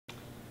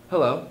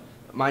Hello,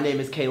 my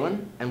name is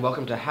Kaelan, and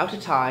welcome to How to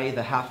Tie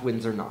the Half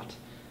Windsor Knot.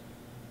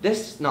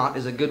 This knot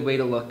is a good way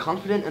to look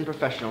confident and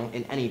professional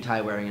in any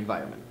tie-wearing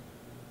environment.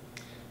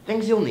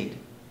 Things you'll need: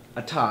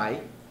 a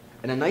tie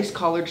and a nice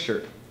collared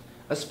shirt.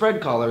 A spread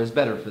collar is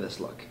better for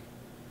this look.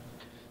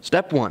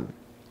 Step 1.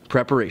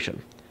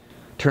 Preparation.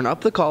 Turn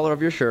up the collar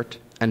of your shirt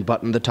and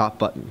button the top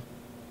button.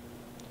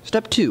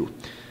 Step 2.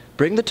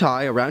 Bring the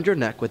tie around your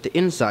neck with the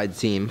inside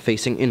seam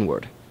facing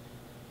inward.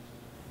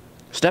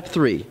 Step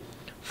 3.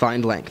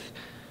 Find length.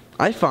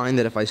 I find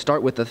that if I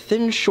start with the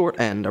thin short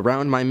end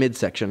around my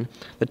midsection,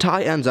 the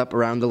tie ends up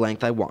around the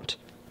length I want.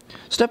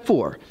 Step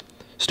 4.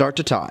 Start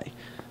to tie.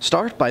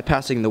 Start by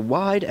passing the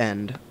wide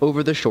end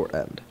over the short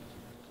end.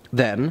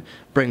 Then,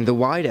 bring the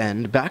wide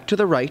end back to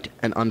the right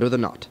and under the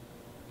knot.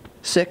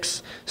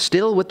 6.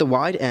 Still with the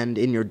wide end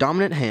in your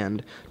dominant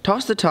hand,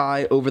 toss the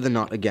tie over the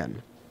knot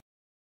again.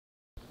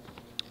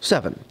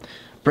 7.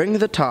 Bring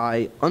the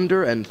tie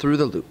under and through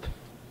the loop.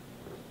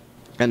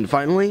 And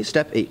finally,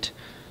 step 8.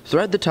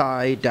 Thread the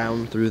tie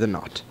down through the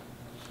knot.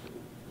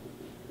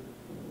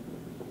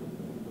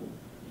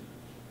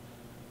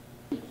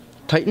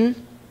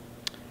 Tighten.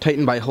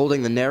 Tighten by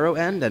holding the narrow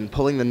end and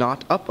pulling the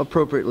knot up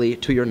appropriately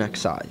to your neck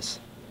size.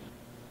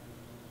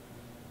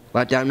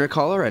 Let down your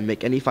collar and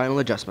make any final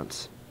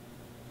adjustments.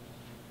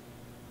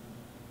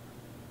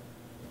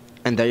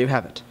 And there you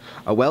have it,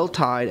 a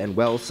well-tied and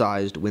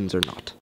well-sized Windsor knot.